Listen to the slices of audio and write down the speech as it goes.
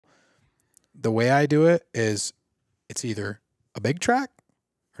the way I do it is it's either a big track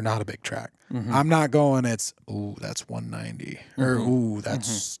or not a big track. I'm not going, it's, ooh, that's 190 or ooh,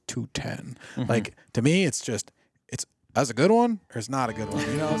 that's 210. Like, to me, it's just, that's a good one or it's not a good one,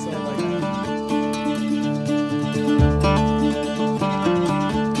 you know? So like,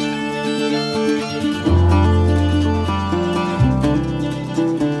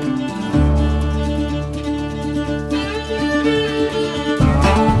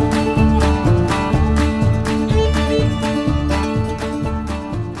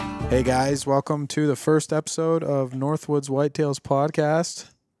 hey guys, welcome to the first episode of Northwoods Whitetails podcast.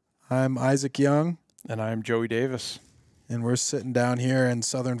 I'm Isaac Young. And I'm Joey Davis. And we're sitting down here in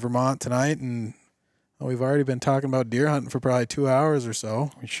southern Vermont tonight, and we've already been talking about deer hunting for probably 2 hours or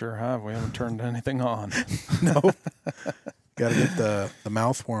so. We sure have. We haven't turned anything on. No. Got to get the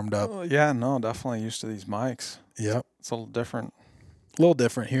mouth warmed up. Yeah, no, definitely used to these mics. Yep. It's a little different. A little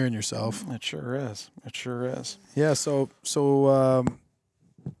different hearing yourself. It sure is. It sure is. Yeah, so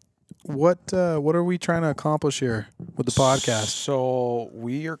what are we trying to accomplish here with the podcast? So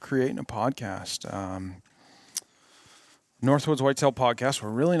we are creating a podcast. Northwoods Whitetail podcast. We're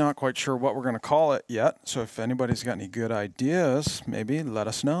really not quite sure what we're going to call it yet. So if anybody's got any good ideas, maybe let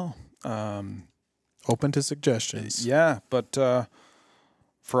us know. Open to suggestions. Yeah, but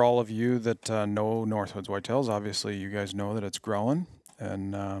for all of you that know Northwoods Whitetails, obviously you guys know that it's growing,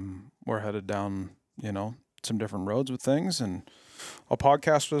 and we're headed down, some different roads with things, and a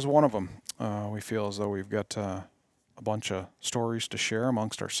podcast is one of them. We feel as though we've got a bunch of stories to share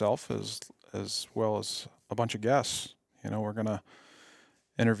amongst ourselves as well as a bunch of guests. We're going to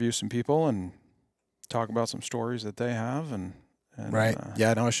interview some people and talk about some stories that they have. And right.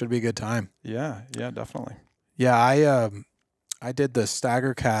 Yeah, no, it should be a good time. Yeah, definitely. Yeah, I did the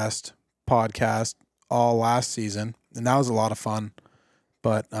Staggercast podcast all last season, and that was a lot of fun,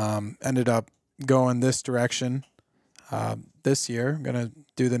 but ended up going this direction this year. I'm going to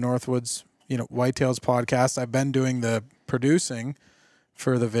do the Northwoods, Whitetails podcast. I've been doing the producing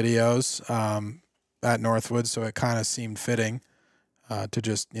for the videos at Northwoods, so it kind of seemed fitting to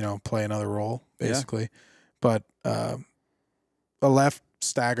just, play another role, basically. Yeah. But I left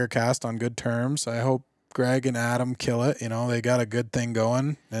Staggercast on good terms. I hope Greg and Adam kill it. They got a good thing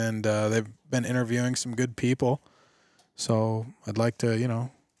going, and they've been interviewing some good people. So I'd like to,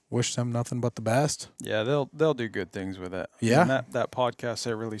 wish them nothing but the best. Yeah, they'll do good things with it. Yeah. And that podcast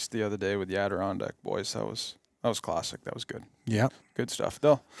they released the other day with the Adirondack boys, that was classic. That was good. Yeah. Good stuff.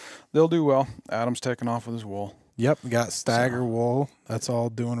 They'll do well. Adam's taking off with his wool. Yep, we got Stagger wool. That's all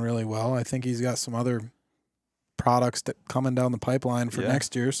doing really well. I think he's got some other products that coming down the pipeline for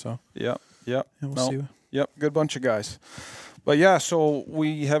next year. So Yep. we'll see. Yep, good bunch of guys. But yeah, so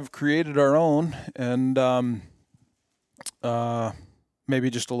we have created our own, and maybe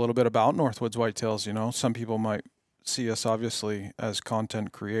just a little bit about Northwoods Whitetails. Some people might see us obviously as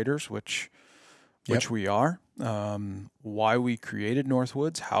content creators, which we are. Why we created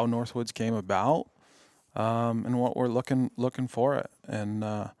Northwoods, how Northwoods came about, and what we're looking for it. And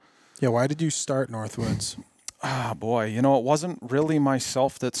why did you start Northwoods? Boy, it wasn't really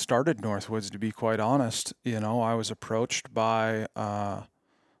myself that started Northwoods, to be quite honest. I was approached by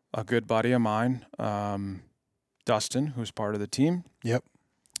a good buddy of mine, Dustin, who's part of the team. Yep.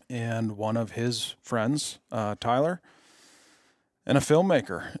 And one of his friends, Tyler, and a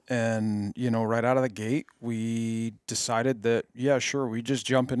filmmaker. And, right out of the gate, we decided that, yeah, sure, we just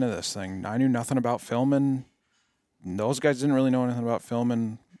jump into this thing. I knew nothing about filming. Those guys didn't really know anything about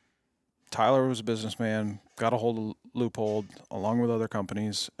filming. Tyler was a businessman, got a hold of Loophole along with other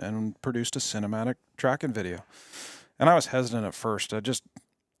companies, and produced a cinematic tracking video. And I was hesitant at first.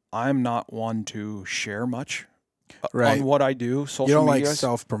 I'm not one to share much on what I do. Social media. You don't like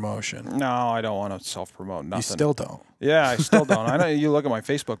self-promotion. No, I don't want to self-promote nothing. You still don't. Yeah, I still don't. I know you look at my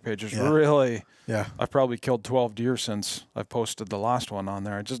Facebook page. It's really, yeah. I've probably killed 12 deer since I've posted the last one on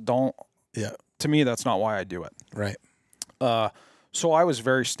there. I just don't. Yeah. To me, that's not why I do it. Right. So I was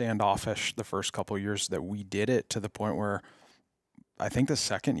very standoffish the first couple of years that we did it, to the point where I think the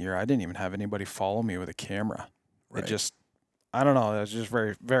second year I didn't even have anybody follow me with a camera. Right. I don't know. It was just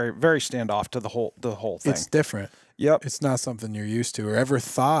very, very, very standoff to the whole thing. It's different. Yep. It's not something you're used to or ever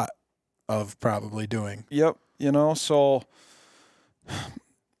thought of probably doing. Yep. So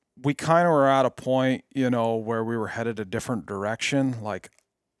we kind of were at a point, where we were headed a different direction. Like,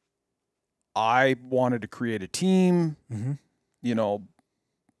 I wanted to create a team. Mm-hmm.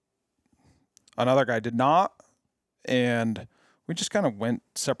 Another guy did not, and we just kind of went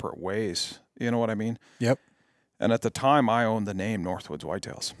separate ways. You know what I mean? Yep. And at the time, I owned the name Northwoods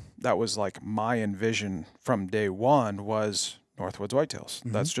Whitetails. That was like my envision from day one, was Northwoods Whitetails.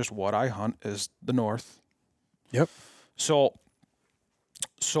 That's just what I hunt, is the North. Yep. So,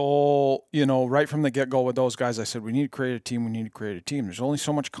 you know, right from the get-go with those guys, I said, we need to create a team. We need to create a team. There's only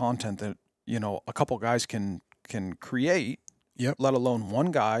so much content that, you know, a couple guys can create, Yep. let alone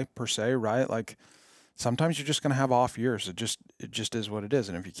one guy per se, right? Like, sometimes you're just going to have off years. It just is what it is.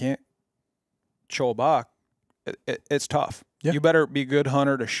 And if you can't show a buck, it's tough. Yeah. You better be a good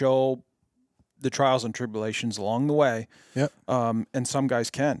hunter to show the trials and tribulations along the way. Yep. And some guys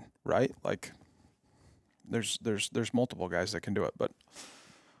can, right? Like, there's multiple guys that can do it, but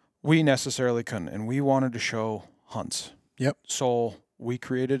we necessarily couldn't. And we wanted to show hunts. Yep. So we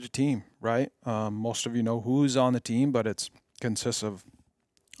created a team, right? Most of you know who's on the team, but it consists of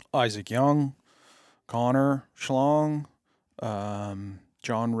Isaac Young, Connor Schlong,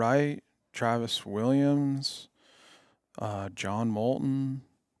 John Wright, Travis Williams, John Moulton,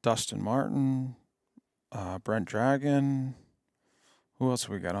 Dustin Martin, Brent Dragon. Who else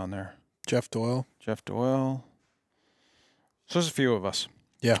have we got on there? Jeff Doyle. So there's a few of us.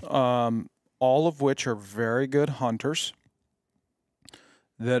 Yeah. All of which are very good hunters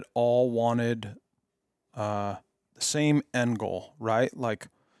that all wanted the same end goal, right? Like,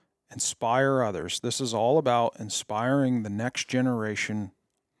 inspire others. This is all about inspiring the next generation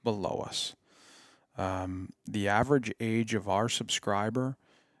below us. The average age of our subscriber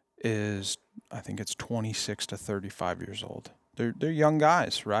is, I think it's 26 to 35 years old. They're young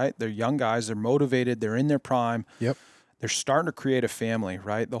guys, right? They're young guys. They're motivated. They're in their prime. Yep. They're starting to create a family,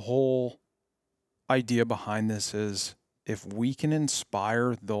 right? The whole idea behind this is, if we can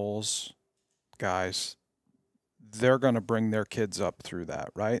inspire those guys, they're going to bring their kids up through that,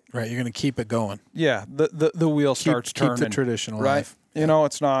 right? Right. You're going to keep it going. Yeah. The wheel starts turning. Keep the tradition alive. Right. You know,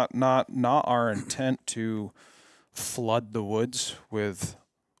 it's not our intent to flood the woods with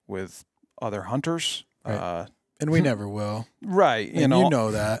other hunters. Right. And we never will. Right. You and know. you know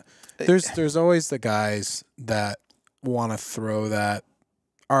that. There's always the guys that want to throw that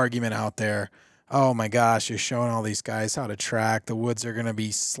argument out there. Oh my gosh, you're showing all these guys how to track. The woods are going to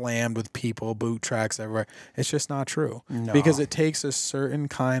be slammed with people, boot tracks everywhere. It's just not true. No. Because it takes a certain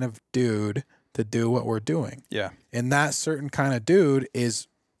kind of dude to do what we're doing. Yeah. And that certain kind of dude is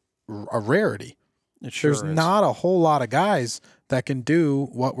a rarity. It sure There's is. not a whole lot of guys that can do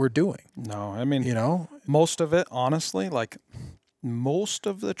what we're doing. No, I mean, You know? most of it, honestly, like most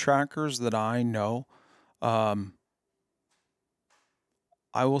of the trackers that I know,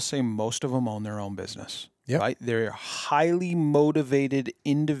 I will say most of them own their own business. Yep. Right? They're highly motivated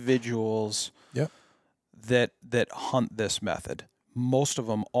individuals Yep. that hunt this method. Most of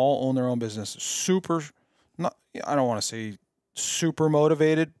them all own their own business. I don't want to say super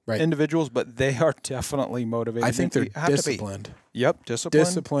motivated individuals, but they are definitely motivated. I think they're disciplined. Yep, disciplined.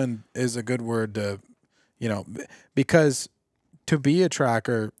 Discipline is a good word to, you know, because to be a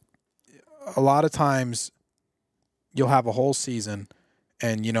tracker, a lot of times you'll have a whole season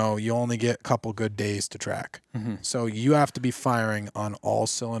and, you know, you only get a couple good days to track. Mm-hmm. So you have to be firing on all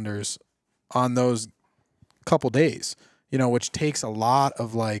cylinders on those couple days, you know, which takes a lot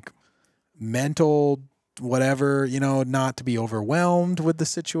of like mental whatever, you know, not to be overwhelmed with the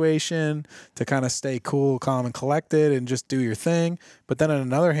situation, to kind of stay cool, calm, and collected and just do your thing. But then on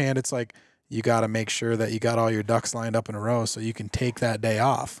another hand, it's like you got to make sure that you got all your ducks lined up in a row so you can take that day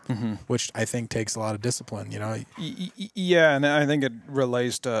off, which I think takes a lot of discipline, you know? Yeah, and I think it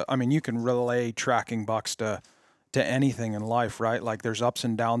relates to, I mean, you can relay tracking bucks to anything in life, right? Like there's ups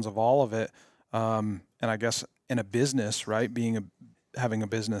and downs of all of it. And I guess in a business, right, having a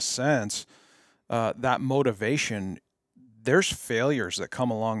business sense, that motivation, there's failures that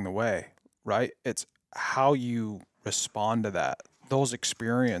come along the way, right? It's how you respond to that, those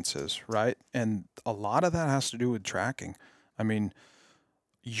experiences, right? And a lot of that has to do with tracking. I mean,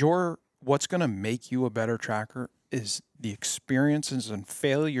 what's going to make you a better tracker is the experiences and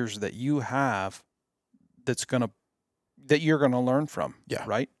failures that you have that you're going to learn from,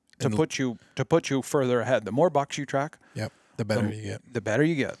 right? To put you further ahead. The more bucks you track, the better you get. The better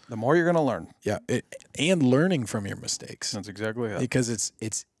you get. The more you're going to learn. Yeah, and learning from your mistakes. That's exactly it. Because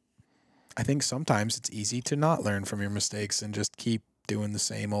it's I think sometimes it's easy to not learn from your mistakes and just keep doing the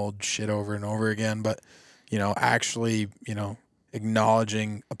same old shit over and over again. But, you know, actually, you know,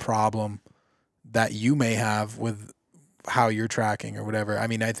 acknowledging a problem that you may have with how you're tracking or whatever. I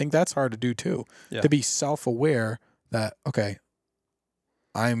mean, I think that's hard to do too. Yeah. To be self-aware that, okay,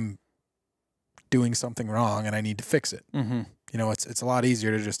 I'm doing something wrong and I need to fix it. Mm-hmm. You know, it's a lot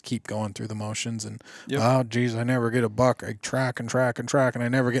easier to just keep going through the motions and, oh, geez, I never get a buck. I track and track and track and I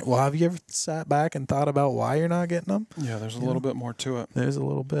never get. Well, have you ever sat back and thought about why you're not getting them? Yeah, there's a little bit more to it. There's a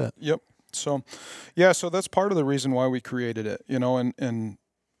little bit. Yep. So, yeah, so that's part of the reason why we created it, you know, and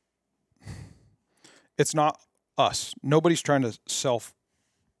it's not us. Nobody's trying to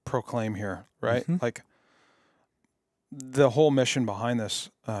self-proclaim here, right? Mm-hmm. Like, the whole mission behind this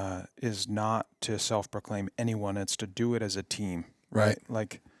is not to self-proclaim anyone. It's to do it as a team, right?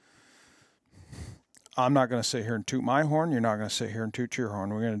 Like, I'm not going to sit here and toot my horn. You're not going to sit here and toot your horn.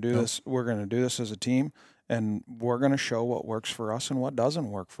 We're going to do this. We're going to do this as a team, and we're going to show what works for us and what doesn't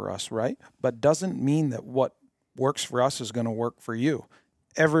work for us, right? But doesn't mean that what works for us is going to work for you.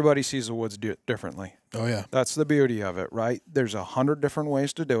 Everybody sees the woods differently. Oh, yeah. That's the beauty of it, right? There's 100 different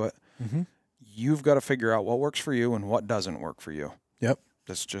ways to do it. Mm-hmm. You've got to figure out what works for you and what doesn't work for you. Yep.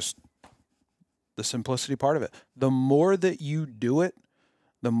 That's just the simplicity part of it. The more that you do it,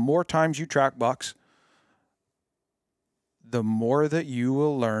 the more times you track bucks, the more that you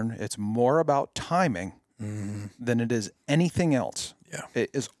will learn. It's more about timing than it is anything else. Yeah.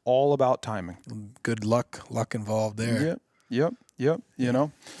 It is all about timing. Good luck involved there. Yep. You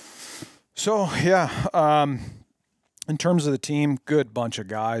know? So, yeah, in terms of the team, good bunch of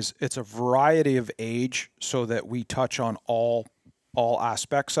guys. It's a variety of age so that we touch on all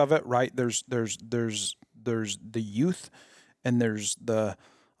aspects of it, right? There's the youth, and there's the,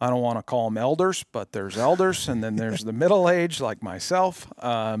 I don't want to call them elders, but there's elders, and then there's the middle age like myself.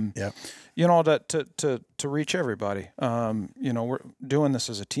 You know, to reach everybody. You know, we're doing this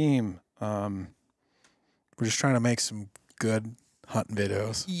as a team. We're just trying to make some good hunting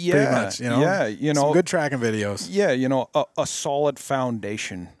videos. Yeah, pretty much, you know. Yeah, you know, some good tracking videos. Yeah, you know, a solid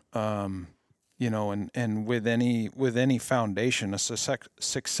foundation. You know, and with any foundation, a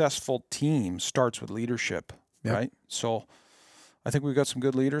successful team starts with leadership, right? So, I think we've got some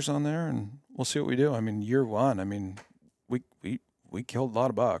good leaders on there, and we'll see what we do. I mean, year one, I mean, we killed a lot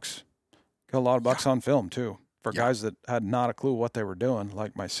of bucks. Killed a lot of bucks on film too, for guys that had not a clue what they were doing,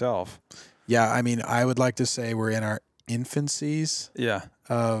 like myself. Yeah, I mean, I would like to say we're in our infancies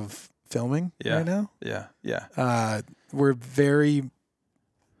of filming right now. Yeah. We're very,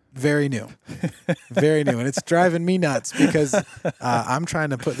 very new. Very new. And it's driving me nuts because I'm trying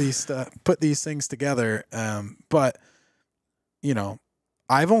to put these things together. But, you know,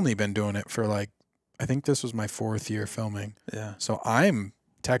 I've only been doing it for like, I think this was my 4th year filming. Yeah. So I'm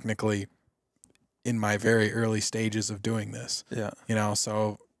technically in my very early stages of doing this. Yeah. You know,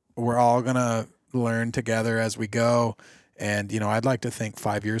 so we're all going to learn together as we go. And, you know, I'd like to think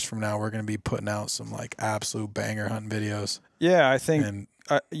 5 years from now, we're going to be putting out some like absolute banger hunting videos. Yeah. I think,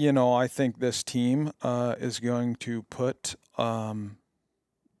 you know, I think this team is going to put the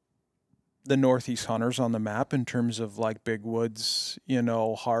Northeast hunters on the map in terms of like big woods, you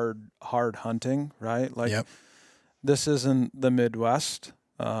know, hard hunting, right? Like this isn't the Midwest.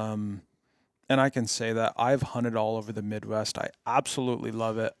 And I can say that I've hunted all over the Midwest. I absolutely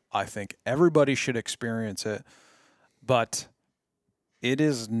love it. I think everybody should experience it, but it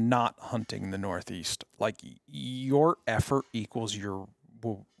is not hunting the Northeast. Like your effort equals your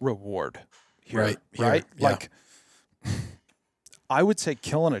reward here, right? Yeah. Like I would say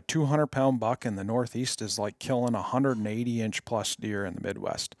killing a 200-pound buck in the Northeast is like killing a 180-inch plus deer in the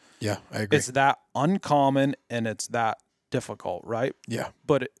Midwest. Yeah, I agree. It's that uncommon and it's that difficult, right? Yeah.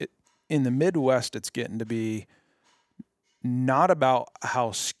 But in the Midwest, it's getting to be not about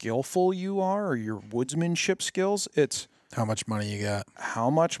how skillful you are or your woodsmanship skills. It's how much money you got. How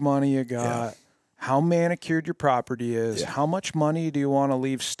much money you got. How manicured your property is. How much money do you want to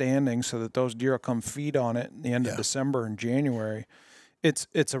leave standing so that those deer will come feed on it in the end of December and January?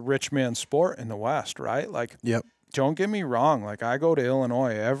 It's a rich man's sport in the West, right? Like, don't get me wrong. Like, I go to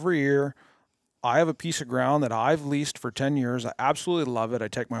Illinois every year. I have a piece of ground that I've leased for 10 years. I absolutely love it. I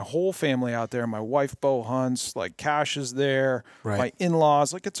take my whole family out there. My wife bow hunts. Like, Cash is there. My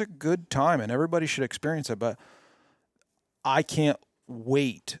in-laws. Like, it's a good time, and everybody should experience it. But I can't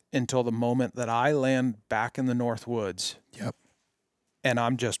wait until the moment that I land back in the Northwoods. And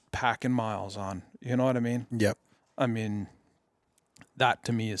I'm just packing miles on. You know what I mean? I mean, that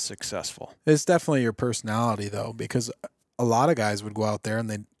to me is successful. It's definitely your personality, though, because a lot of guys would go out there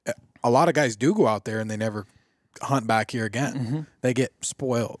and a lot of guys do go out there and they never hunt back here again. They get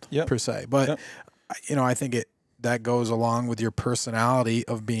spoiled per se. But, you know, I think that goes along with your personality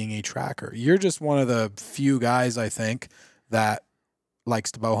of being a tracker. You're just one of the few guys, I think, that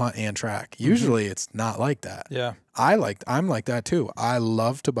likes to bow hunt and track. Usually it's not like that. I'm like that too. I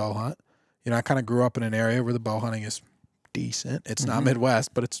love to bow hunt. You know, I kind of grew up in an area where the bow hunting is decent. It's not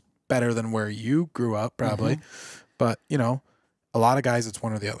Midwest, but it's better than where you grew up probably. But, you know, a lot of guys, it's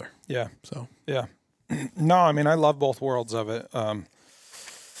one or the other. So, no, I mean, I love both worlds of it.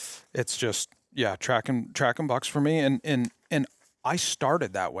 It's just, tracking bucks for me. And I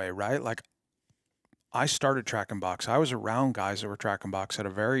started that way, right? Like I started tracking bucks. I was around guys that were tracking bucks at a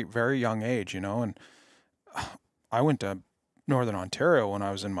very, very young age, you know, and I went to Northern Ontario when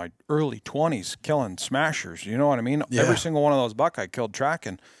I was in my early 20s killing smashers. You know what I mean? Yeah. Every single one of those buck I killed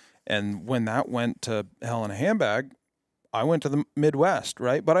tracking. And when that went to hell in a handbag, I went to the Midwest,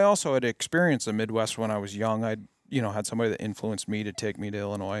 right? But I also had experienced the Midwest when I was young. I, you know, had somebody that influenced me to take me to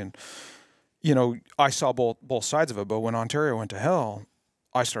Illinois, and you know, I saw both sides of it. But when Ontario went to hell,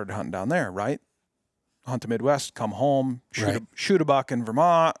 I started hunting down there, right? Hunt the Midwest, come home, shoot a buck in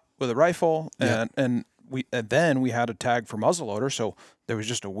Vermont with a rifle, and then we had a tag for muzzleloader, so there was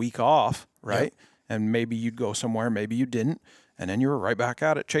just a week off, right? And maybe you'd go somewhere, maybe you didn't, and then you were right back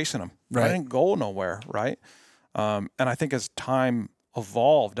at it chasing them. I didn't go nowhere, right? And I think as time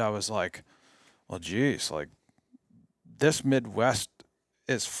evolved, I was like, well, geez, like this Midwest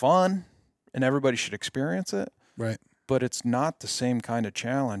is fun and everybody should experience it. Right. But it's not the same kind of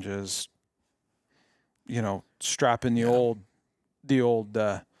challenge as, you know, strapping the old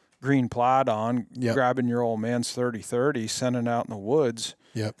green plaid on, grabbing your old man's 30-30, sending out in the woods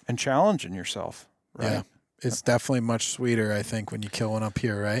and challenging yourself. Right. Yeah. It's definitely much sweeter, I think, when you kill one up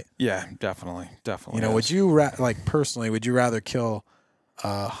here, right? Yeah, definitely. You know, would you, like personally, would you rather kill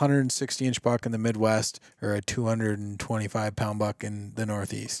a 160-inch buck in the Midwest or a 225-pound buck in the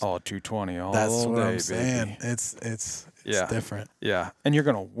Northeast? Oh, 220 all That's day, what I'm saying. baby. It's different. Yeah, and you're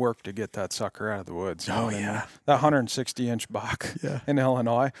going to work to get that sucker out of the woods. You know what I mean? That 160-inch buck in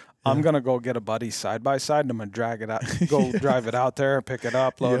Illinois, I'm going to go get a buddy side-by-side, and I'm going to drag it out, go drive it out there, pick it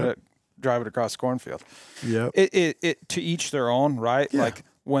up, load it, drive it across the cornfield. It to each their own, right? Like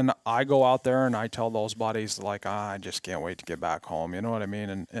when I go out there and I tell those buddies, like, I just can't wait to get back home. You know what I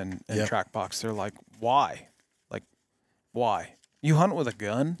mean? And track bucks, they're like, why? Like, why? You hunt with a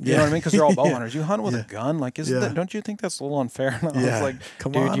gun? You know what I mean? Because they're all bow hunters. You hunt with a gun? Like, isn't that, don't you think that's a little unfair? And I was like,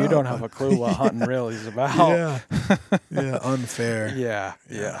 dude, you don't have a clue what hunting really is about. Unfair.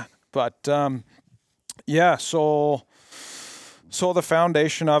 Yeah. But, so the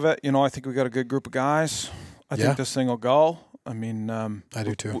foundation of it, you know, I think we got a good group of guys. I think this thing will go. I mean, I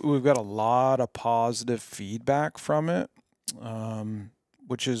do too. We've got a lot of positive feedback from it,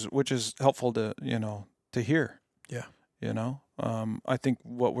 which is helpful to, you know, to hear. Yeah. You know, I think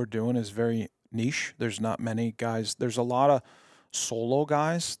what we're doing is very niche. There's not many guys. There's a lot of solo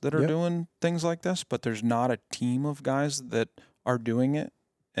guys that are doing things like this, but there's not a team of guys that are doing it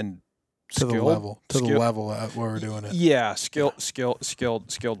and to the level at where we're doing it. Yeah,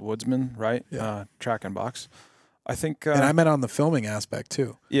 skilled woodsman, right? Yeah. Tracking bucks. I think, and I meant on the filming aspect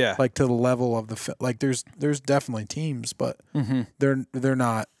too. Yeah, like to the level of the like. There's definitely teams, but they're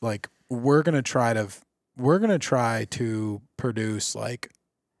not like we're gonna try to produce like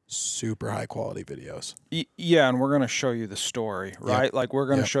super high quality videos. Yeah, and we're gonna show you the story, right? Like we're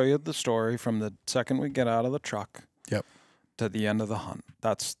gonna show you the story from the second we get out of the truck. To the end of the hunt.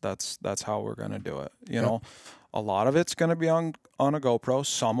 That's how we're going to do it. You know, a lot of it's going to be on a GoPro.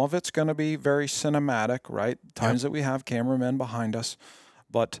 Some of it's going to be very cinematic, right? Times that we have cameramen behind us.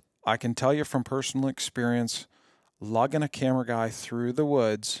 But I can tell you from personal experience, lugging a camera guy through the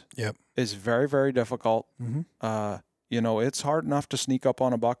woods is very, very difficult. You know, it's hard enough to sneak up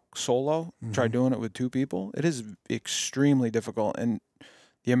on a buck solo. Try doing it with two people. It is extremely difficult. And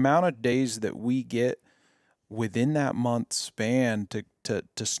the amount of days that we get within that month span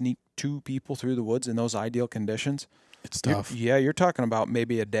to sneak two people through the woods in those ideal conditions, it's tough. You're talking about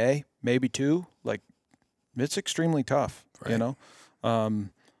maybe a day, maybe two. Like, it's extremely tough. You know,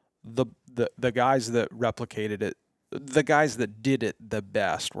 the guys that replicated it, the guys that did it the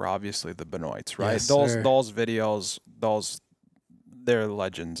best were obviously the Benoits, right? Yes, those videos, they're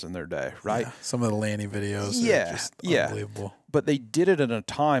legends in their day, right? Some of the Lanny videos are just unbelievable. But they did it in a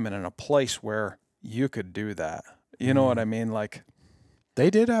time and in a place where you could do that. You know what I mean? Like, they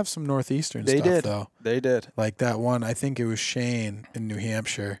did have some Northeastern stuff, though. They did. Like that one, I think it was Shane in New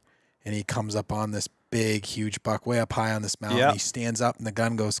Hampshire, and he comes up on this big, huge buck way up high on this mountain. He stands up, and the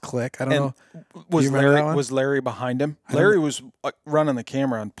gun goes click. I don't know. Was Larry behind him? Larry was running the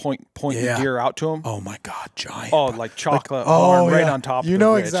camera and pointing the deer out to him. Oh, my God, giant. Oh, like chocolate horn right on top of the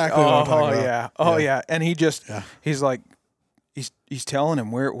ridge. Exactly what I'm talking about. Oh, yeah. And he just, he's like, He's telling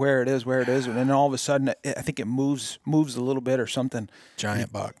him where it is, and then all of a sudden, I think it moves a little bit or something.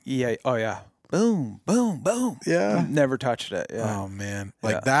 Giant buck. Yeah. Oh yeah. Boom, boom, boom. Yeah. Never touched it. Yeah. Oh man,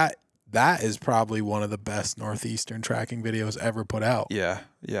 like that is probably one of the best Northeastern tracking videos ever put out. Yeah.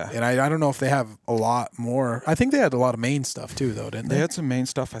 And I don't know if they have a lot more. I think they had a lot of Maine stuff too, though, didn't they? They had some Maine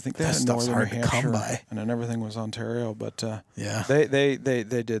stuff. I think they had Northern New Hampshire, and then everything was Ontario. But they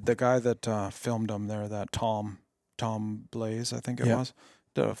did. The guy that filmed them there, that Tom Tom Blaze, I think it Yeah. was,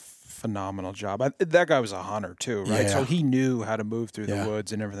 did a phenomenal job. That guy was a hunter too, right? Yeah. So he knew how to move through Yeah. the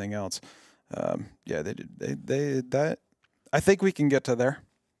woods and everything else. Yeah, they did that. I think we can get to there.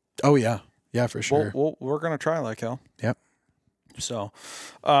 Oh yeah. Yeah, for sure. We're going to try like hell. Yep. So,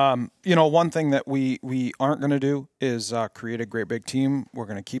 one thing that we aren't going to do is create a great big team. We're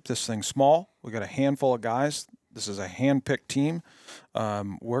going to keep this thing small. We got a handful of guys. This is a hand-picked team.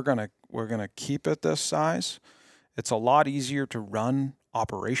 We're gonna keep it this size. It's a lot easier to run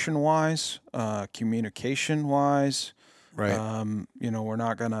operation-wise, communication-wise. Right. We're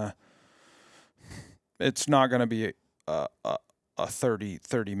not gonna. It's not gonna be a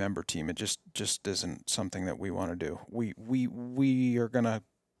 30 member team. It just isn't something that we want to do. We are gonna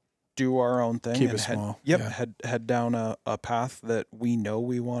do our own thing. Keep and it small. Yep. Yeah. Head down a path that we know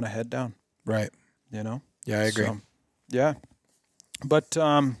we want to head down. Right. Yeah, I agree. So, yeah. But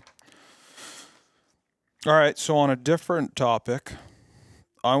all right. So on a different topic,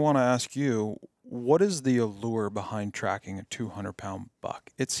 I want to ask you, what is the allure behind tracking a 200-pound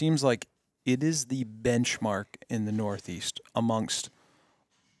buck? It seems like it is the benchmark in the Northeast amongst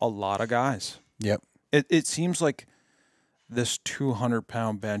a lot of guys. Yep. It seems like this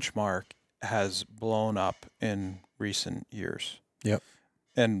 200-pound benchmark has blown up in recent years. Yep.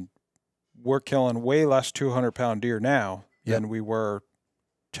 And we're killing way less 200-pound deer now than we were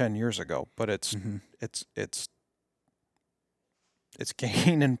 10 years ago. But it's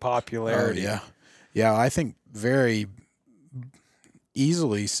gaining popularity. Oh, yeah. I think very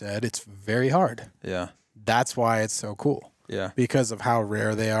easily said it's very hard. Yeah. That's why it's so cool. Yeah. Because of how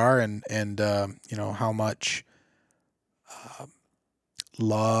rare they are and how much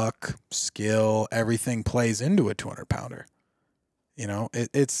luck, skill, everything plays into a 200-pounder.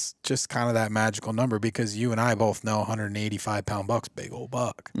 It's just kind of that magical number because you and I both know 185-pound buck's big old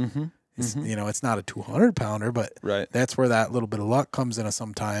buck. Mm-hmm. It's not a 200-pounder, but right. That's where that little bit of luck comes in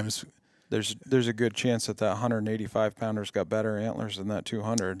sometimes. There's a good chance that 185-pounder's got better antlers than that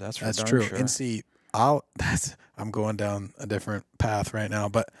 200. That's true. Sure. And see, I'm going down a different path right now,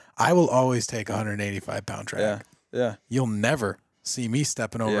 but I will always take a 185-pound track. Yeah. You'll never see me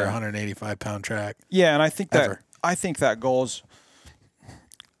stepping over a 185-pound track. Yeah, and I think that goes.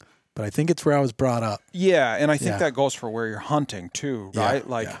 But I think it's where I was brought up. Yeah, and I think that goes for where you're hunting too, right?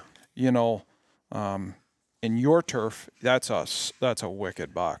 In your turf, that's a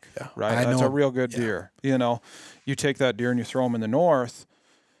wicked buck, right? That's a real good deer. You take that deer and you throw him in the north,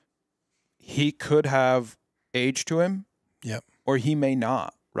 he could have age to him, or he may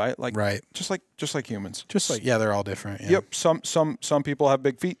not, right? Just like humans. They're all different. Yeah. Yep. Some people have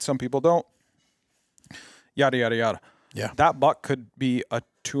big feet, some people don't. Yada yada yada. Yeah. That buck could be a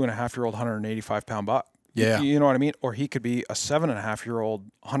 2.5-year-old 185-pound buck. Yeah. You know what I mean? Or he could be a 7.5-year-old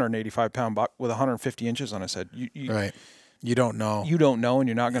 185-pound buck with 150 inches on his head. Right. You don't know. You don't know, and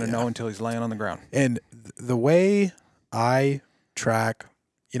you're not going to know until he's laying on the ground. And the way I track,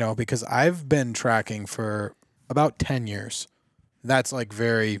 because I've been tracking for about 10 years. That's I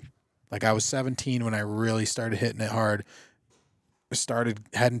was 17 when I really started hitting it hard. Started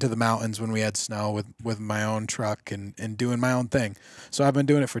heading to the mountains when we had snow with my own truck and doing my own thing. So I've been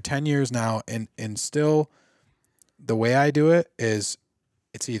doing it for 10 years now. And still the way I do it is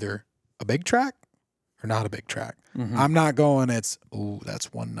it's either a big track or not a big track. Mm-hmm. I'm not going, that's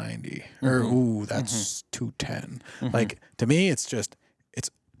 190 or, that's 210. Mm-hmm. To me, it's just,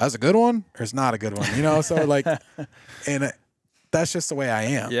 that's a good one or it's not a good one, so and that's just the way I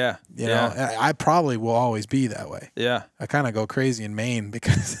am. Yeah. I probably will always be that way. Yeah. I kind of go crazy in Maine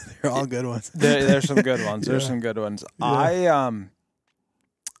because they're all good ones. There's some good ones. There's some good ones. Yeah.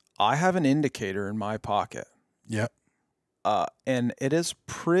 I have an indicator in my pocket. Yep. And it is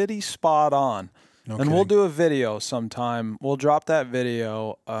pretty spot on. No and we'll do a video sometime. We'll drop that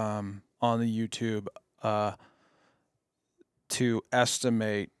video on the YouTube to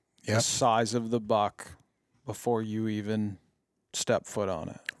estimate the size of the buck before you even step foot on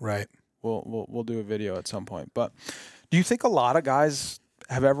it. Right. We'll do a video at some point. But do you think a lot of guys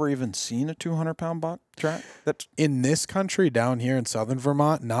have ever even seen a 200-pound buck track? That's in this country down here in southern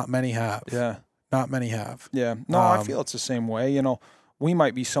Vermont, not many have. Yeah. Not many have. Yeah. No, I feel it's the same way. We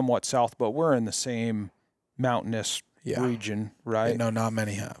might be somewhat south, but we're in the same mountainous region, right? No, not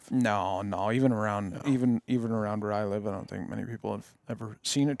many have. No. Even around where I live, I don't think many people have ever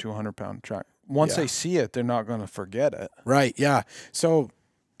seen a 200-pound track. Once they see it, they're not going to forget it. Right. Yeah. So,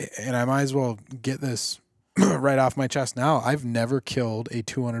 and I might as well get this right off my chest now. I've never killed a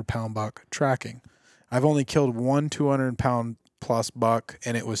 200-pound buck tracking. I've only killed one 200-pound plus buck,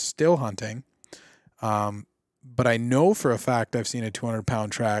 and it was still hunting. But I know for a fact I've seen a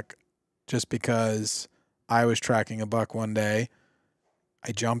 200-pound track just because I was tracking a buck one day.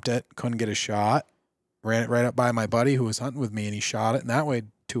 I jumped it, couldn't get a shot, ran it right up by my buddy who was hunting with me, and he shot it, and that weighed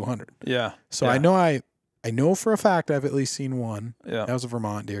 200. Yeah. So yeah. I know for a fact I've at least seen one. Yeah. That was a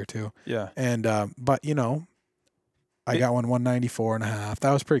Vermont deer too. Yeah. And but you know, I got one 194.5.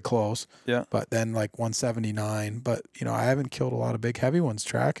 That was pretty close. Yeah. But then like 179. But you know, I haven't killed a lot of big heavy ones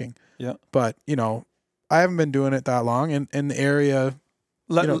tracking. Yeah. But you know, I haven't been doing it that long, and in the area.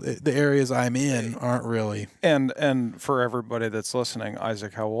 The areas I'm in aren't really. And for everybody that's listening,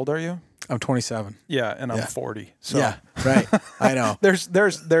 Isaac, how old are you? I'm 27. Yeah, and I'm 40. So yeah, right. I know. There's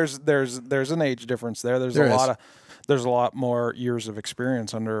an age difference there. There's a lot more years of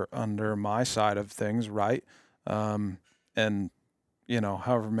experience under my side of things, right? And you know,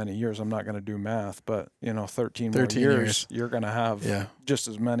 however many years, I'm not going to do math, but you know, 13 more years, you're going to have just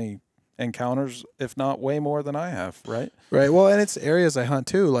as many encounters, if not way more than I have, right? Right. Well, and it's areas I hunt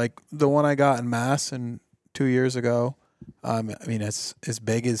too. Like the one I got in Mass 2 years ago. I mean, it's as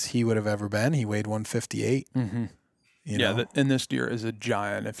big as he would have ever been. He weighed 158. Mm-hmm. You know? And this deer is a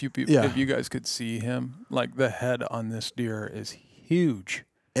giant. If you guys could see him, like the head on this deer is huge.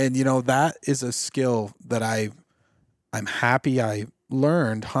 And you know, that is a skill that I'm happy I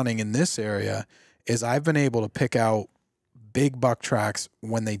learned hunting in this area. Is I've been able to pick out big buck tracks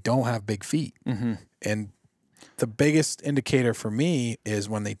when they don't have big feet. Mm-hmm. And the biggest indicator for me is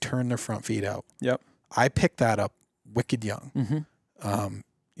when they turn their front feet out. Yep. I picked that up wicked young. Mm-hmm.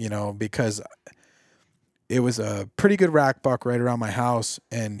 You know, because it was a pretty good rack buck right around my house,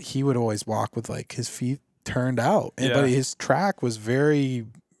 and he would always walk with like his feet turned out. But his track was very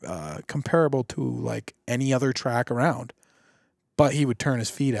comparable to like any other track around. But he would turn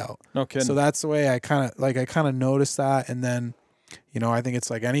his feet out. No kidding. So that's the way I kind of noticed that. And then, you know, I think it's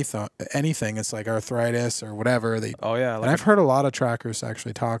like anything. It's like arthritis or whatever. And I've heard a lot of trackers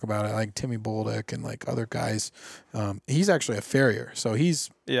actually talk about it, like Timmy Bolduc and like other guys. He's actually a farrier, so he's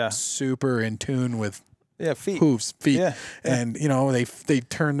super in tune with hooves, feet. Yeah. And you know, they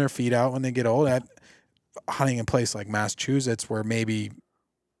turn their feet out when they get old. At hunting in a place like Massachusetts, where maybe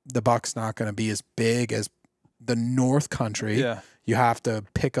the buck's not going to be as big as the North Country. Yeah. You have to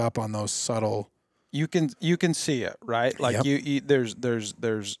pick up on those subtle. You can see it, right? Like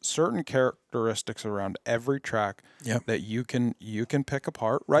there's certain characteristics around every track that you can pick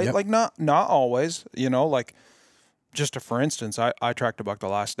apart, right? Yep. Like not always, you know, like just for instance, I tracked a buck the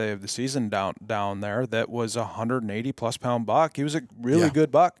last day of the season down there that was a 180 plus pound buck. He was a really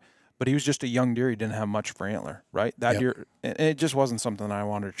good buck, but he was just a young deer. He didn't have much for antler, right? That deer, and it just wasn't something I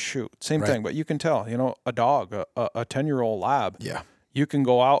wanted to shoot. Same thing, but you can tell, you know, a dog, a 10-year-old lab. Yeah. You can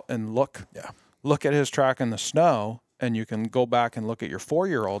go out and look at his track in the snow, and you can go back and look at your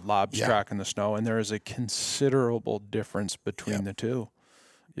 4-year-old lab's track in the snow, and there is a considerable difference between the two.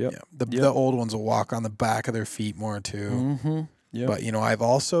 Yep. Yeah. The old ones will walk on the back of their feet more too. Mm-hmm. Yep. But you know, I've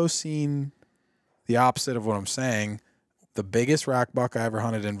also seen the opposite of what I'm saying. The biggest rack buck I ever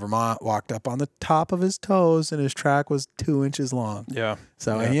hunted in Vermont walked up on the top of his toes, and his track was 2 inches long. Yeah.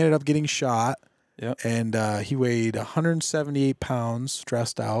 So he ended up getting shot. Yeah. And he weighed 178 pounds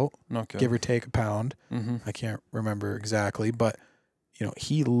dressed out, give or take a pound. Mm-hmm. I can't remember exactly, but you know,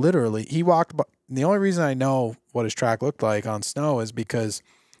 he walked. The only reason I know what his track looked like on snow is because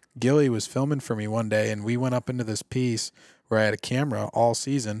Gilly was filming for me one day, and we went up into this piece where I had a camera all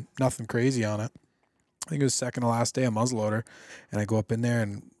season, nothing crazy on it. I think it was second to last day of muzzleloader, and I go up in there,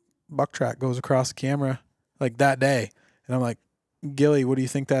 and buck track goes across the camera like that day, and I'm like, Gilly, what do you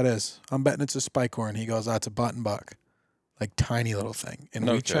think that is? I'm betting it's a spike horn. He goes, that's a button buck, like tiny little thing. And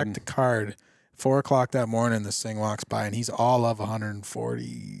we checked the card. 4 o'clock that morning, this thing walks by, and he's all of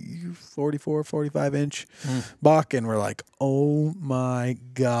 44, 45 inch buck, and we're like, oh my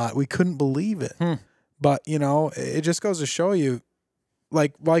God, we couldn't believe it. But you know, it just goes to show you,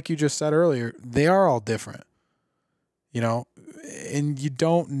 like you just said earlier, they are all different, you know, and you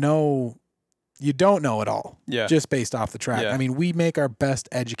don't know it all just based off the track. I mean, we make our best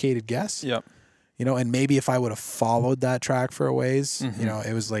educated guess. Yep. You know, and maybe if I would have followed that track for a ways, you know,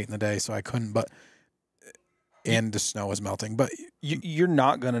 it was late in the day, so I couldn't, and the snow was melting, but you're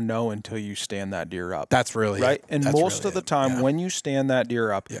not going to know until you stand that deer up. That's really right. It. And that's most really of the time when you stand that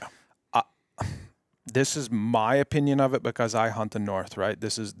deer up, this is my opinion of it because I hunt the North, right?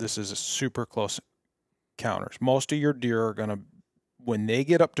 This is a super close counters. Most of your deer are going to, when they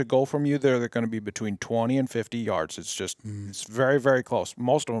get up to go from you, they're going to be between 20 and 50 yards. It's just, it's very, very close.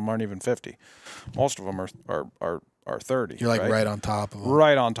 Most of them aren't even 50. Most of them are 30. You're like right on top of them.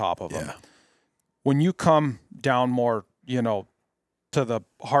 Right on top of them. When you come down more, you know, to the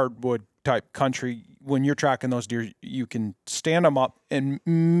hardwood type country, when you're tracking those deer, you can stand them up and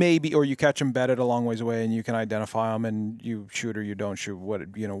maybe, or you catch them bedded a long ways away and you can identify them and you shoot or you don't shoot,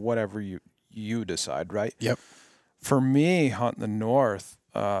 whatever you decide, right? Yep. For me, hunting the north,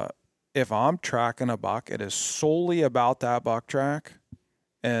 if I'm tracking a buck, it is solely about that buck track,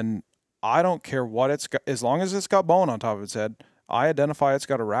 and I don't care what it's got, as long as it's got bone on top of its head. I identify it's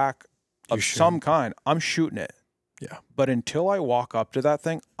got a rack of some kind. I'm shooting it. Yeah. But until I walk up to that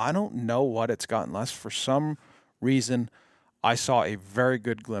thing, I don't know what it's got unless for some reason I saw a very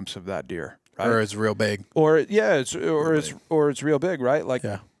good glimpse of that deer. Right? Or it's real big. It's real big, right? Like,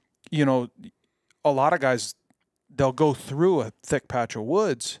 you know, a lot of guys, they'll go through a thick patch of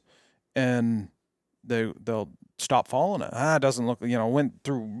woods and they'll stop following it. It doesn't look, went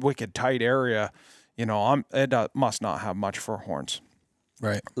through wicked tight area. It must not have much for horns.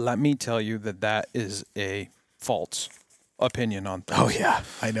 Right. Let me tell you that is a false opinion on things. Oh yeah,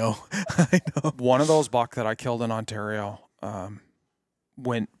 I know. I know. One of those buck that I killed in Ontario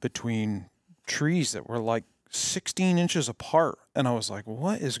went between trees that were like 16 inches apart, and I was like,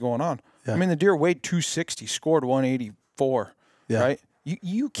 "What is going on?" Yeah. I mean, the deer weighed 260, scored 184. Yeah. Right?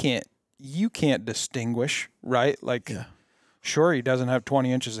 You can't distinguish, right? Like, sure, he doesn't have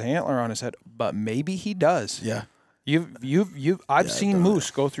 20 inches of antler on his head, but maybe he does. Yeah. I've seen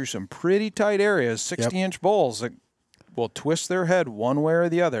moose go through some pretty tight areas, 60-inch bulls that will twist their head one way or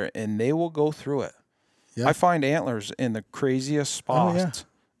the other, and they will go through it. Yep. I find antlers in the craziest spots.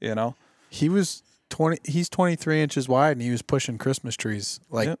 Oh, yeah. He's 23 inches wide, and he was pushing Christmas trees.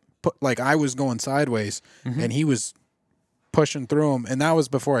 Like I was going sideways, and he was pushing through them, and that was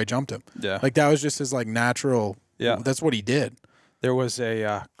before I jumped him. Yeah. Like that was just his like natural. Yeah. That's what he did. There was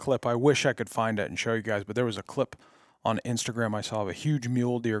a clip. I wish I could find it and show you guys, but there was a clip on Instagram I saw of a huge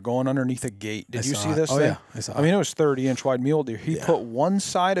mule deer going underneath a gate. Did you see this thing? Yeah, I saw it. I mean, it was 30-inch wide mule deer. He put one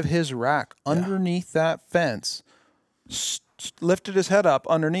side of his rack underneath that fence, lifted his head up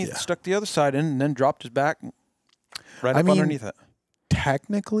underneath, stuck the other side in, and then dropped his back underneath it.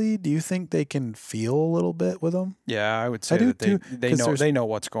 Technically, do you think they can feel a little bit with them? Yeah, I would say that they know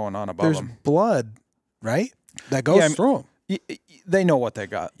what's going on above them. There's blood, right? That goes through them. They know what they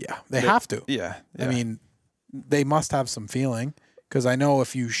got. Yeah, they have to. Yeah. I mean, they must have some feeling, because I know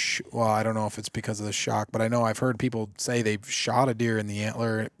if you I don't know if it's because of the shock, but I know I've heard people say they've shot a deer in the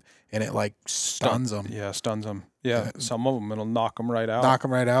antler and it like stuns them. Yeah, stuns them. Yeah, some of them it'll knock them right out. Knock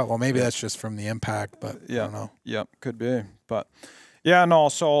them right out. Well, maybe that's just from the impact, but I don't know. Yeah, could be. But yeah, no.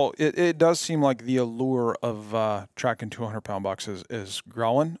 So it does seem like the allure of tracking 200-pound bucks is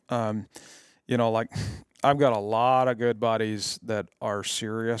growing. Like I've got a lot of good buddies that are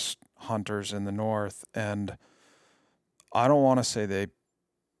serious hunters in the north, and I don't want to say they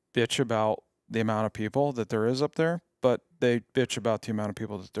bitch about the amount of people that there is up there, but they bitch about the amount of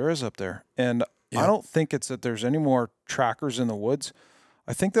people that there is up there. And I don't think it's that there's any more trackers in the woods.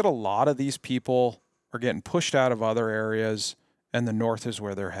 I think that a lot of these people are getting pushed out of other areas, and the north is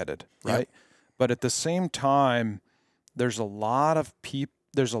where they're headed, right? Yep. But at the same time, there's a lot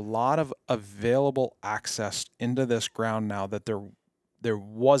of available access into this ground now that there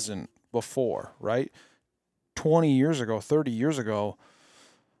wasn't before, right? 20 years ago, 30 years ago,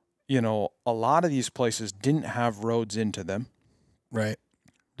 a lot of these places didn't have roads into them. Right.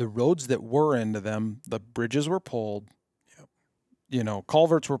 The roads that were into them, the bridges were pulled. Yep.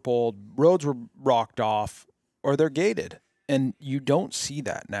 Culverts were pulled, roads were rocked off, or they're gated. And you don't see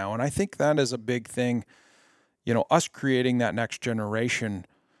that now. And I think that is a big thing, us creating that next generation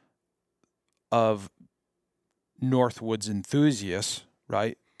of Northwoods enthusiasts,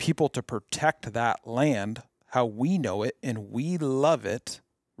 right? People to protect that land how we know it and we love it,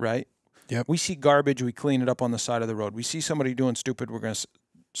 right? Yep. We see garbage, we clean it up on the side of the road. We see somebody doing stupid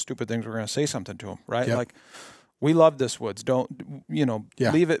things, we're going to say something to them, right? Yep. Like, we love this woods. Don't,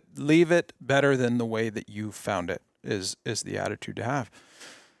 leave it better than the way that you found it is the attitude to have.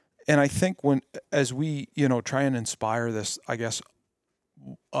 And I think as we, try and inspire this, I guess,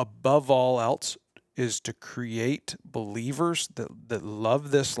 above all else, is to create believers that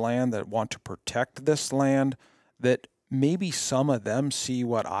love this land, that want to protect this land, that maybe some of them see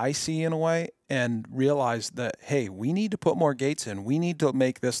what I see in a way and realize that, hey, we need to put more gates in. We need to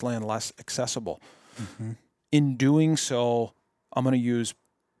make this land less accessible. Mm-hmm. In doing so, I'm going to use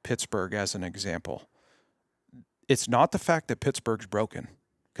Pittsburgh as an example. It's not the fact that Pittsburgh's broken,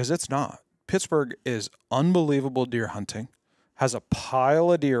 because it's not. Pittsburgh is unbelievable deer hunting, has a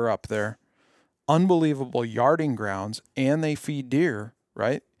pile of deer up there, unbelievable yarding grounds, and they feed deer,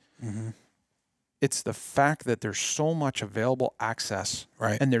 right? Mm-hmm. It's the fact that there's so much available access,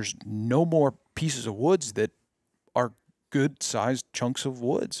 right? And there's no more pieces of woods that are good-sized chunks of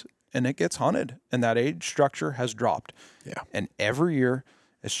woods. and it gets hunted, and that age structure has dropped. Yeah. And every year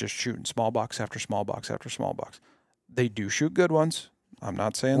it's just shooting small box after small box after small box. They do shoot good ones. I'm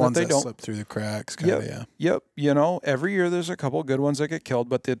not saying ones that they don't slip through the cracks. Kinda, yeah. Yep. You know, every year there's a couple good ones that get killed,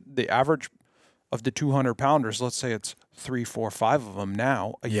 but the average of the 200 pounders, let's say it's 3, 4, 5 of them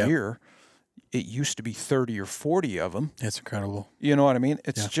now a year. It used to be 30 or 40 of them. It's incredible. You know what I mean?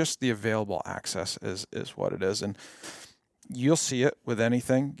 It's just the available access is what it is. And you'll see it with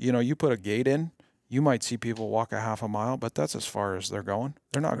anything. You know, you put a gate in, you might see people walk a half a mile, but that's as far as they're going.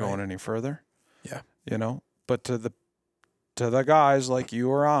 They're not going any further. Yeah. You know, but to the guys like you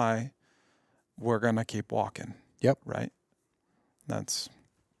or I, we're going to keep walking. Yep. Right? That's...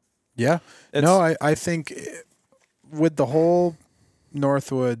 Yeah. No, I think with the whole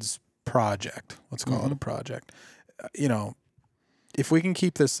Northwoods project, let's call it a project, you know, if we can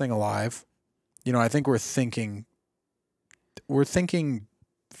keep this thing alive, you know, I think we're thinking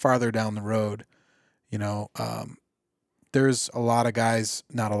farther down the road. You know, there's a lot of guys,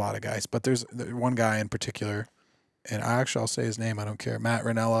 not a lot of guys, but there's one guy in particular, and I'll say his name, I don't care, Matt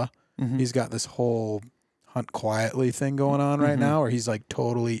Ranella. He's got this whole hunt quietly thing going on right now, where he's like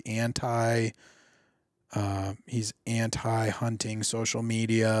totally anti hunting social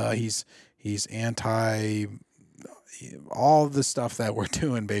media. He's anti all the stuff that we're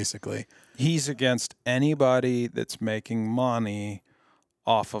doing, basically. He's against anybody that's making money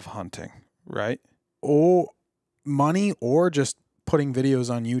off of hunting, right? Oh, money or just putting videos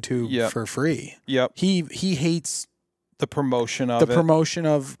on YouTube for free. Yep. He hates the promotion of promotion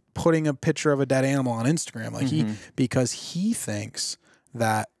of putting a picture of a dead animal on Instagram, like because he thinks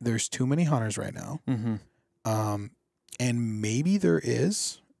that there's too many hunters right now. And maybe there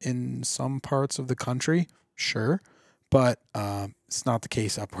is in some parts of the country, sure, but it's not the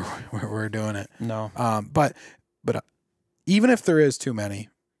case up where we're doing it. No. But even if there is too many,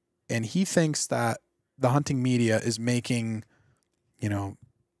 and he thinks that the hunting media is making, you know,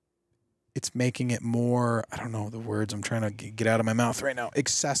 it's making it more, I don't know the words I'm trying to get out of my mouth right now,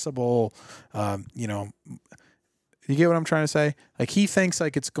 accessible, you know, you get what I'm trying to say? Like, he thinks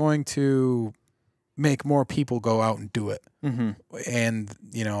like it's going to make more people go out and do it. And,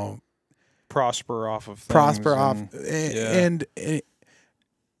 you know, prosper off of things. And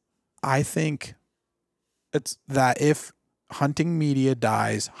I think it's that if hunting media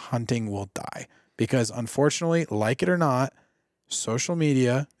dies, hunting will die. Because unfortunately, like it or not, social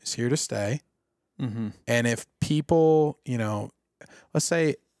media is here to stay. And if people, you know, let's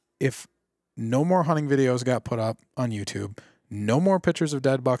say if no more hunting videos got put up on YouTube, no more pictures of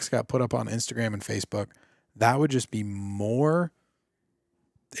dead bucks got put up on Instagram and Facebook, that would just be more,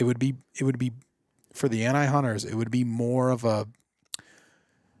 it would be for the anti-hunters, it would be more of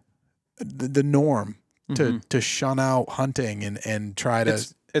the norm to shun out hunting and try to.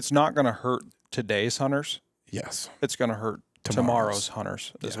 It's not going to hurt today's hunters. Yes. It's going to hurt tomorrow's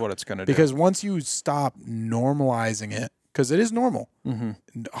hunters is what it's going to do. Because once you stop normalizing it, because it is normal.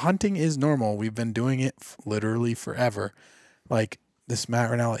 Hunting is normal. We've been doing it literally forever. Like this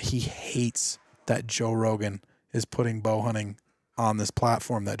Matt Ranella, he hates that Joe Rogan is putting bow hunting on this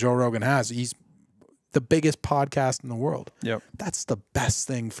platform that Joe Rogan has. He's the biggest podcast in the world. Yep. That's the best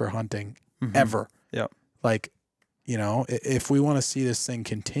thing for hunting ever. Yep. Like, you know, if we want to see this thing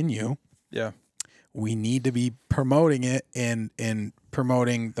continue, we need to be promoting it and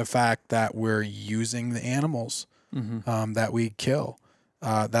promoting the fact that we're using the animals that we kill,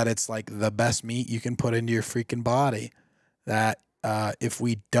 that it's like the best meat you can put into your freaking body, that if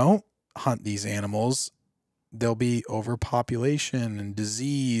we don't hunt these animals, there'll be overpopulation and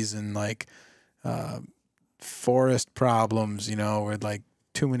disease and like forest problems, you know, with like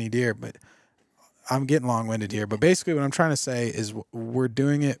too many deer. But I'm getting long-winded here, but basically what I'm trying to say is we're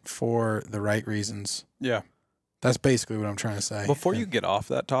doing it for the right reasons. Yeah. That's basically what I'm trying to say. Before you get off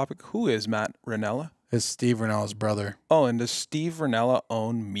that topic, who is Matt Ranella? It's Steve Ranella's brother. Oh, and does Steve Ranella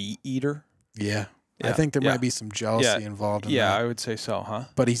own Meat Eater? Yeah. I think there might be some jealousy involved in that. Yeah, I would say so, huh?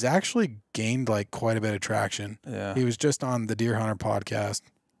 But he's actually gained like quite a bit of traction. Yeah. He was just on the Deer Hunter podcast.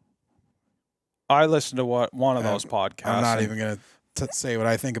 I listened to one of those podcasts. I'm not even going to say what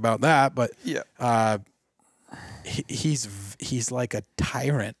I think about that, but he's like a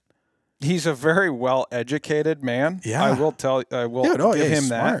tyrant. He's a very well-educated man. Yeah. I will give him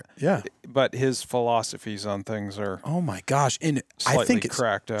smart. that. Yeah. But his philosophies on things are oh my gosh. And slightly I think it's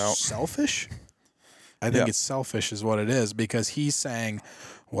cracked out. Selfish. I think it's selfish is what it is, because he's saying,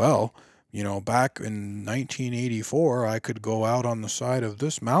 well, you know, back in 1984, I could go out on the side of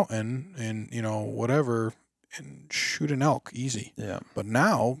this mountain and, you know, whatever, and shoot an elk easy. Yeah. But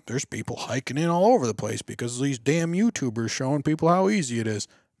now there's people hiking in all over the place because these damn YouTubers showing people how easy it is.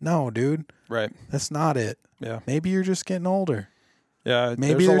 No, dude, Right. that's not it. Yeah. Maybe you're just getting older. Yeah.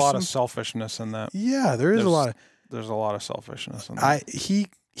 Maybe there's a lot some, of selfishness in that. Yeah, there is a lot of. There's a lot of selfishness in that.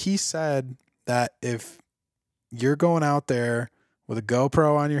 He said that if you're going out there with a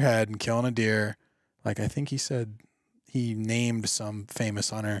GoPro on your head and killing a deer, like I think he said, he named some famous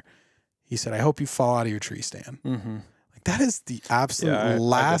hunter. He said, I hope you fall out of your tree stand. Mm-hmm. Like that is the absolute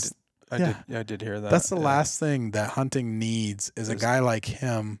last. I did hear that. That's the last thing that hunting needs is a guy like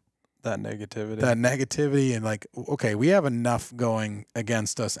him. That negativity. And like, okay, we have enough going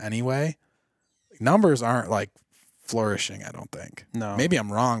against us anyway. Numbers aren't like flourishing, I don't think. No. Maybe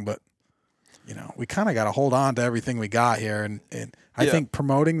I'm wrong, but you know, we kind of got to hold on to everything we got here. And I think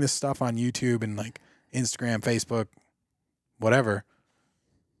promoting this stuff on YouTube and like Instagram, Facebook, whatever,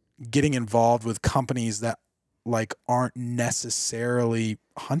 getting involved with companies that like aren't necessarily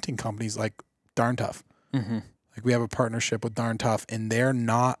hunting companies like Darn Tough. Mm-hmm. Like we have a partnership with Darn Tough and they're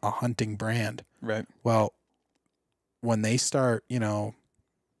not a hunting brand. Right. Well, when they start, you know,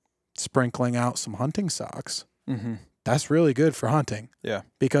 sprinkling out some hunting socks, mm-hmm. that's really good for hunting. Yeah.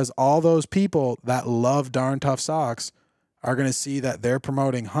 Because all those people that love Darn Tough socks are going to see that they're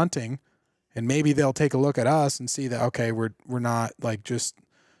promoting hunting, and maybe they'll take a look at us and see that, okay, we're not like just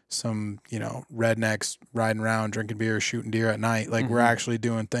some, you know, rednecks riding around drinking beer, shooting deer at night. Like mm-hmm. we're actually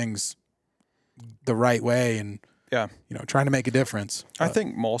doing things the right way and, you know, trying to make a difference. I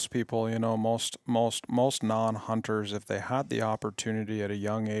think most people, you know, most non-hunters, if they had the opportunity at a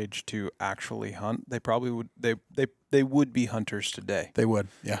young age to actually hunt, they probably would, they would be hunters today. They would.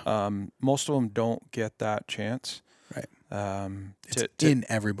 Yeah. Most of them don't get that chance. Right. To in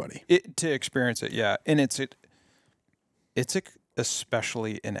everybody. To experience it. Yeah. And it's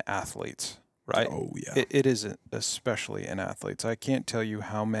especially in athletes, right? Oh yeah. It is especially in athletes. I can't tell you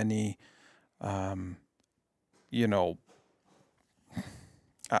how many, you know,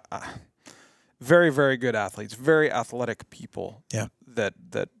 very, very good athletes, very athletic people that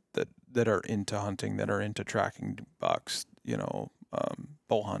are into hunting, that are into tracking bucks, you know,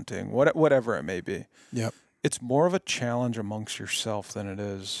 bow hunting, whatever it may be. Yep. It's more of a challenge amongst yourself than it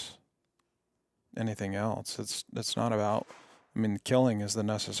is anything else. It's not about, I mean, killing is the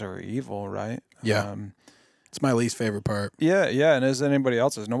necessary evil, right? Yeah. It's my least favorite part. Yeah, and as anybody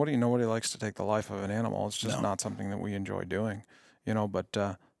else's, nobody likes to take the life of an animal. It's just not something that we enjoy doing, you know. But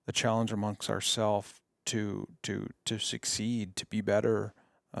the challenge amongst ourselves to succeed, to be better,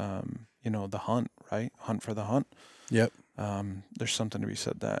 you know, the hunt, right? Hunt for the hunt. Yep. There's something to be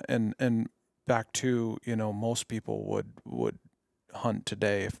said that, and back to, you know, most people would hunt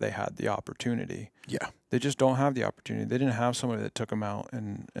today if they had the opportunity. Yeah. They just don't have the opportunity. They didn't have somebody that took them out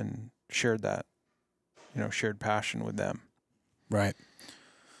and shared that, you know, shared passion with them. Right.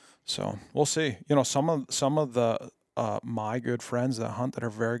 So we'll see. You know, some of the my good friends that hunt, that are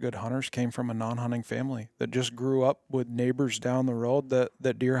very good hunters, came from a non-hunting family that just grew up with neighbors down the road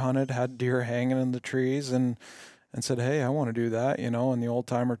that deer hunted, had deer hanging in the trees, and said, hey, I want to do that, you know. And the old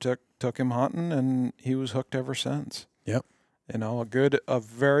timer took him hunting, and he was hooked ever since. Yep. You know, a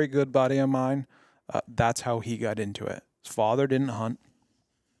very good buddy of mine. That's how he got into it. His father didn't hunt.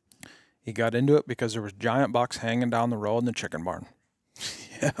 He got into it because there was giant bucks hanging down the road in the chicken barn.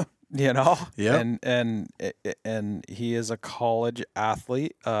 Yeah. You know? Yeah. And he is a college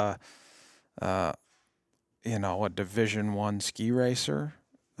athlete, you know, a Division I ski racer.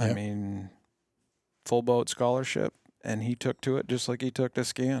 Yep. I mean, full boat scholarship, and he took to it just like he took to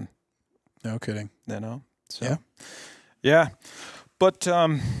skiing. No kidding. You know? So, yeah. Yeah. But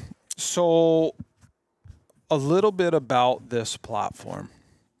so a little bit about this platform.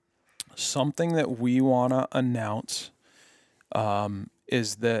 Something that we want to announce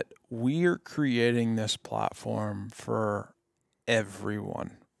is that we are creating this platform for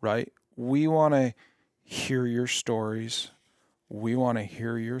everyone, right? We want to hear your stories. We want to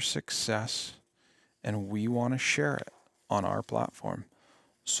hear your success, and we want to share it on our platform.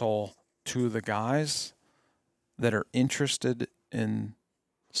 So to the guys that are interested in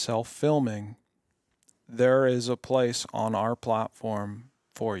self-filming, there is a place on our platform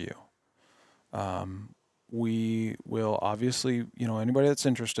for you. We will obviously, you know, anybody that's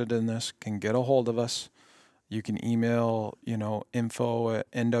interested in this can get a hold of us. You can email, you know,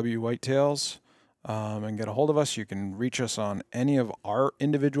 info@NW and get a hold of us. You can reach us on any of our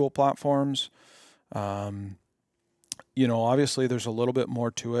individual platforms. You know, obviously there's a little bit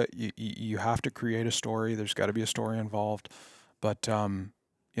more to it. You have to create a story. There's got to be a story involved. But,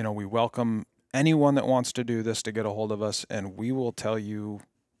 you know, we welcome anyone that wants to do this to get a hold of us, and we will tell you,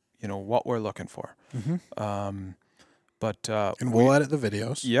 you know, what we're looking for. Mm-hmm. But And we'll edit the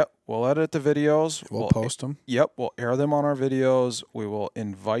videos. Yep, we'll edit the videos. We'll post them. Yep, we'll air them on our videos. We will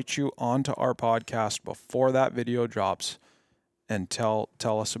invite you onto our podcast before that video drops, and tell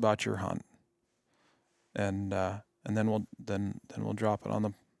us about your hunt. And then we'll drop it on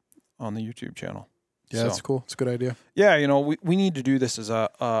the YouTube channel. Yeah, that's cool. It's a good idea. Yeah, you know, we need to do this as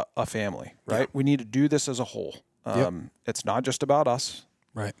a family, right? Yeah. We need to do this as a whole. It's not just about us.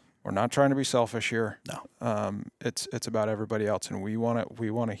 Right. We're not trying to be selfish here. No. It's about everybody else, and we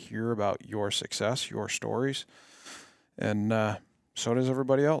want to hear about your success, your stories, and so does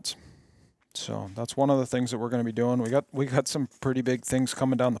everybody else. So that's one of the things that we're going to be doing. We got some pretty big things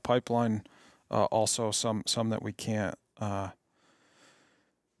coming down the pipeline. Also, some that we can't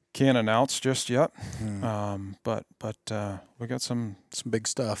announce just yet. But we got some big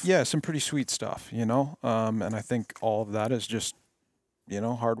stuff. Yeah, some pretty sweet stuff, you know. And I think all of that is just, you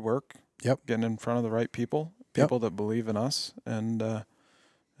know, hard work. Yep. Getting in front of the right people that believe in us, and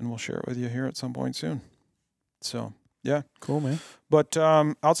we'll share it with you here at some point soon. So yeah, cool, man. But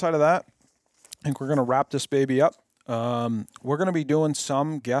outside of that, I think we're gonna wrap this baby up. We're gonna be doing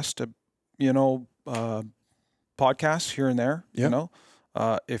some guest, podcasts here and there. Yep. You know,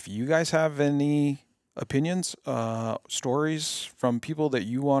 if you guys have any opinions, stories from people that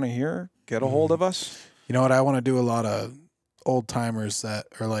you want to hear, get a hold of us. You know what? I want to do a lot of old timers that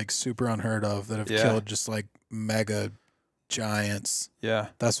are like super unheard of, that have killed just like mega giants. Yeah.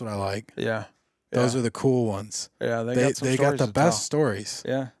 That's what I like. Yeah. Those are the cool ones. Yeah. They got the best stories.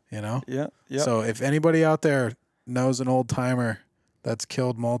 Yeah. You know? Yeah. Yeah. So if anybody out there knows an old timer that's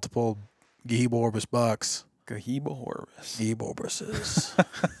killed multiple Gehiborbus bucks, Gehiborbuses,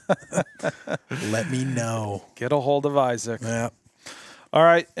 let me know. Get a hold of Isaac. Yeah. All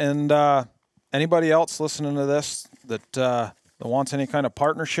right. And anybody else listening to this that wants any kind of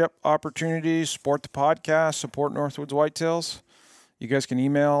partnership opportunities, support the podcast, support Northwoods Whitetails, you guys can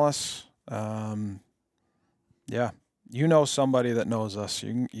email us. Yeah, you know somebody that knows us.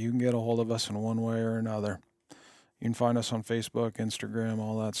 You can get a hold of us in one way or another. You can find us on Facebook, Instagram,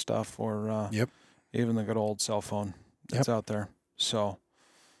 all that stuff, or even the good old cell phone that's out there. So,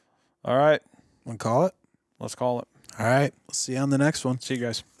 all right. Want to call it? Let's call it. All right. We'll see you on the next one. See you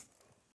guys.